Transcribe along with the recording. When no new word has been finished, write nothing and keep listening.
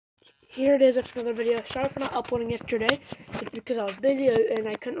here it is after another video. Sorry for not uploading yesterday. It's because I was busy and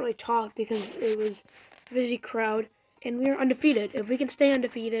I couldn't really talk because it was a busy crowd. And we are undefeated. If we can stay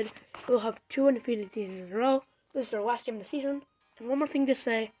undefeated, we'll have 2 undefeated seasons in a row. This is our last game of the season. And one more thing to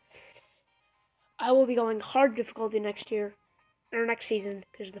say. I will be going hard difficulty next year, or next season,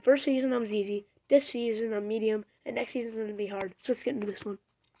 because the first season I was easy. This season I'm medium, and next season is going to be hard. So let's get into this one.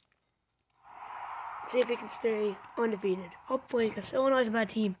 See if we can stay undefeated. Hopefully, because Illinois is a bad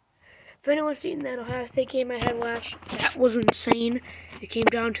team. If anyone's seen that Ohio State game I had last, that was insane. It came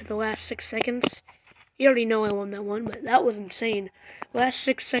down to the last 6 seconds. You already know I won that one, but that was insane. Last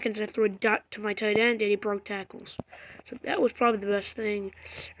 6 seconds, I threw a dot to my tight end, and he broke tackles. So that was probably the best thing,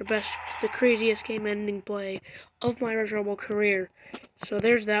 the craziest game-ending play of my retrobowl career. So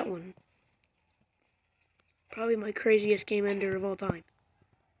there's that one. Probably my craziest game-ender of all time.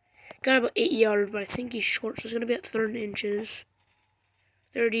 Got about 8 yards, but I think he's short, so it's going to be at 3rd inches.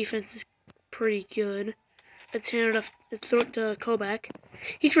 Their defense is pretty good. Let's hand it off. Let's throw it to Koback.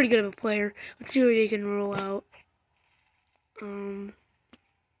 He's pretty good of a player. Let's see what he can roll out. Running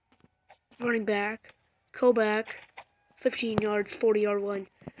back. Koback. 15 yards, 40-yard line.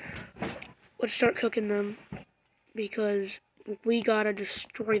 Let's start cooking them because we gotta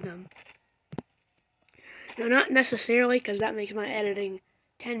destroy them. Now, not necessarily because that makes my editing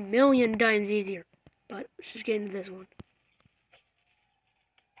 10 million times easier. But let's just get into this one.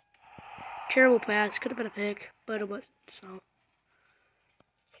 Terrible pass. Could have been a pick, but it wasn't, so.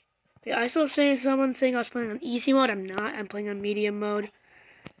 Yeah, I saw someone saying I was playing on easy mode. I'm not. I'm playing on medium mode.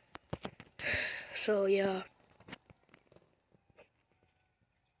 So, yeah.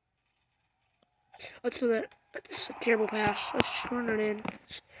 Let's do that. That's a terrible pass. Let's just run it in.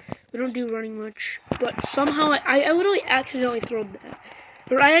 We don't do running much. But somehow, I literally accidentally threw that.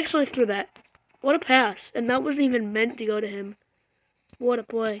 Or I actually threw that. What a pass. And that wasn't even meant to go to him. What a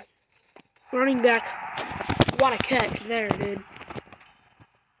play. Running back. What a catch there, dude.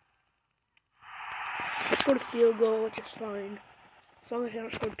 I scored a field goal, which is fine. As long as I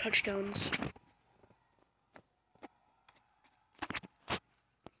don't score touchdowns.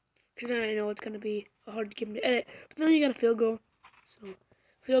 Because then I know it's going to be a hard game to edit. But then you got a field goal. So,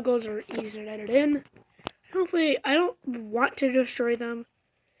 field goals are easier to edit in. I don't want to destroy them.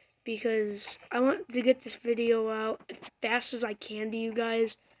 Because I want to get this video out as fast as I can to you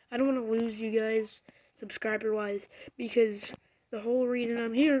guys. I don't want to lose you guys, subscriber-wise, because the whole reason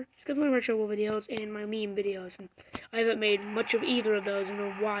I'm here is because of my retrobowl videos and my meme videos, and I haven't made much of either of those in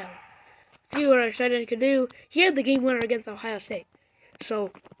a while. See what I said I could do? He had the game winner against Ohio State.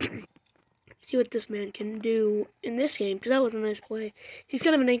 So, see what this man can do in this game, because that was a nice play. He's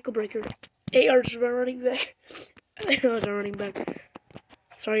kind of an ankle breaker. 8 yards from our running back. I know it's a running back.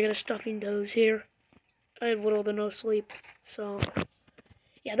 Sorry, I got a stuffing toes here. I have little to no sleep, so.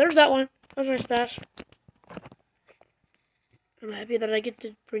 Yeah, there's that one. That was a nice pass. I'm happy that I get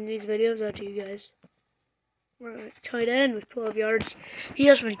to bring these videos out to you guys. We're at tight end with 12 yards. He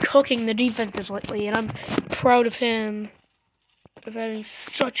has been cooking the defenses lately, and I'm proud of him of having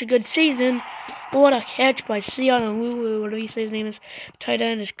such a good season. What a catch by Sion and Lulu, whatever you say his name is. Tight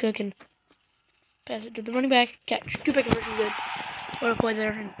end is cooking. Pass it to the running back. Catch. 2-pick conversion good. What a play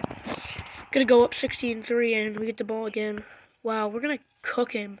there. And gonna go up 16-3, and we get the ball again. Wow, we're gonna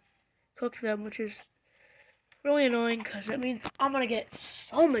cook them, which is really annoying because it means I'm gonna get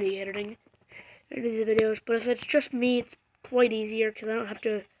so many editing these videos. But if it's just me, it's quite easier because I don't have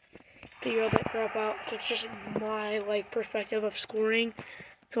to figure all that crap out. So it's just my perspective of scoring.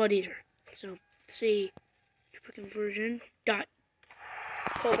 It's a lot easier. So let's see, conversion dot.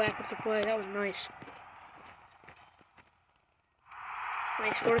 Pull back with the play. That was nice. And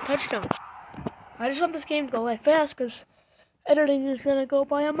I scored a touchdown. I just want this game to go like fast because editing is gonna go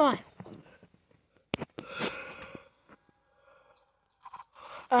by a mile.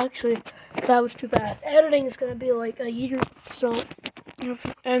 Actually, that was too fast. Editing is gonna be like a year, so.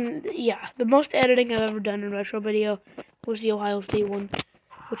 And yeah, the most editing I've ever done in a retro video was the Ohio State one,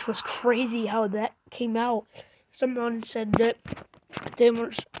 which was crazy how that came out. Someone said that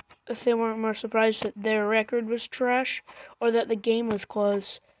if they weren't more surprised that their record was trash or that the game was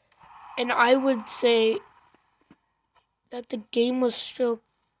close, and I would say that the game was still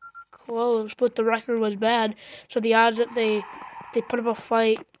close, but the record was bad. So the odds that they put up a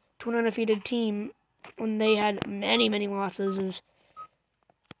fight to an undefeated team when they had many, many losses is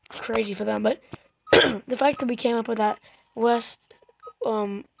crazy for them. But the fact that we came up with that West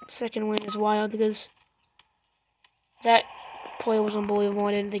second win is wild because that play was unbelievable.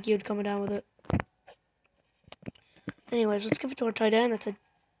 I didn't think he would come down with it. Anyways, let's give it to our tight end. That's a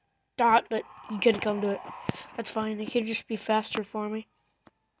dot, but he couldn't come to it. That's fine. He could just be faster for me.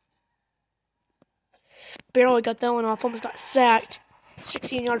 Barely got that one off. Almost got sacked.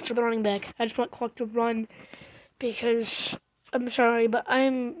 16 yards for the running back. I just want clock to run because I'm sorry, but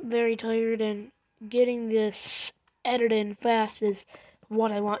I'm very tired and getting this edited fast is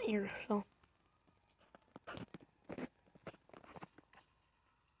what I want here. So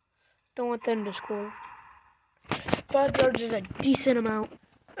don't want them to score. 5 yards is a decent amount.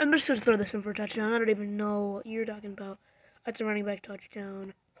 I'm just going to throw this in for a touchdown. I don't even know what you're talking about. That's a running back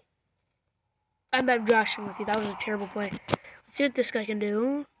touchdown. I'm bad joshing with you. That was a terrible play. Let's see what this guy can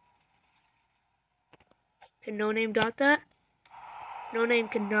do. Can No Name dot that? No Name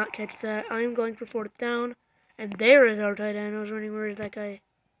cannot catch that. I'm going for 4th down. And there is our tight end. I was running. Where is that guy?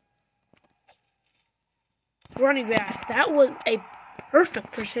 Running back. That was a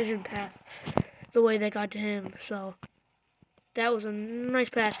perfect precision pass. The way they got to him. So that was a nice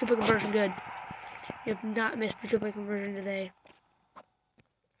pass. 2-point conversion. Good. You have not missed the 2-point conversion today. I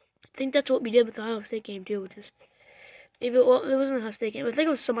think that's what we did with the Ohio State game too, which is maybe it wasn't the Ohio State game. I think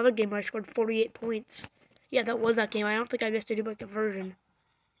it was some other game where I scored 48 points. Yeah, that was that game. I don't think I missed a 2-point conversion.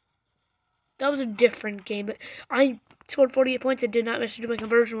 That was a different game, but I scored 48 points and did not miss a 2-point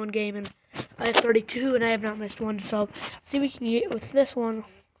conversion one game, and I have 32 and I have not missed one. So let's see what we can get with this one.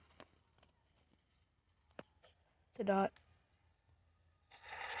 It's a dot.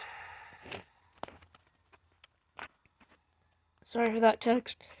 Sorry for that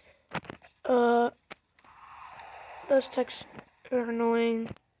text. Those texts are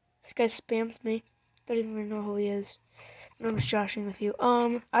annoying. This guy spams me. Don't even really know who he is. And I'm just joshing with you.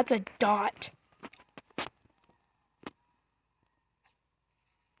 That's a dot.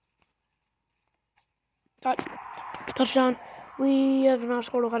 Dot. Touchdown. We have not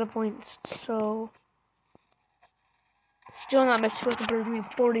scored a lot of points, so still not missed. We have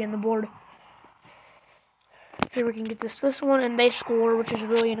 40 on the board. See if we can get this one, and they score, which is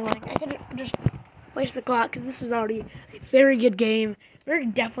really annoying. I could just waste the clock because this is already a very good game. We're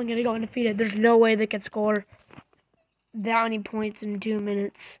definitely going to go undefeated. There's no way they can score that many points in 2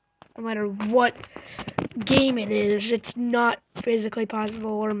 minutes. No matter what game it is, it's not physically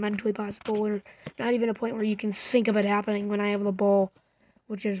possible or mentally possible, or not even a point where you can think of it happening when I have the ball,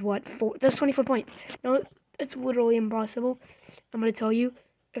 which is what? That's 24 points. No, it's literally impossible. I'm going to tell you,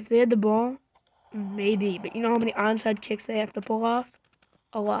 if they had the ball, maybe. But you know how many onside kicks they have to pull off?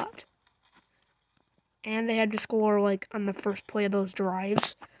 A lot. And they had to score, like, on the first play of those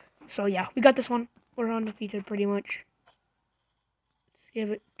drives. So, yeah, we got this one. We're undefeated, pretty much. Let's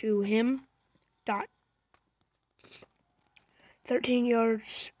give it to him. Dot. 13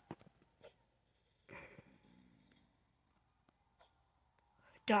 yards.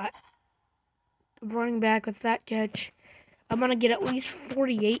 Dot. Running back with that catch. I'm going to get at least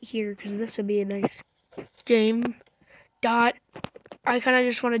 48 here because this would be a nice game. Dot. I kind of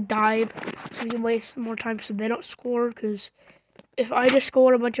just want to dive so we can waste more time so they don't score, because if I just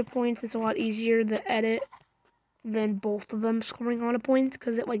score a bunch of points, it's a lot easier to edit than both of them scoring a lot of points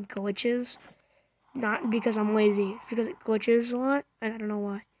because it, like, glitches. Not because I'm lazy. It's because it glitches a lot, and I don't know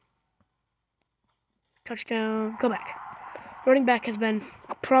why. Touchdown. Go back. Running back has been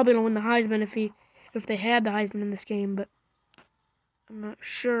probably going to win the Heisman if they had the Heisman in this game, but I'm not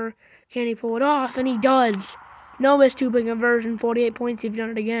sure. Can he pull it off? And he does. No miss 2-point conversion, 48 points. You've done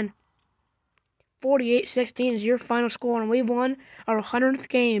it again. 48-16 is your final score, and we've won our 100th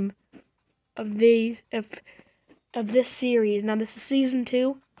game of this series. Now, this is season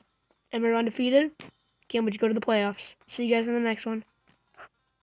 2, and we're undefeated. Can't wait to go to the playoffs. See you guys in the next one.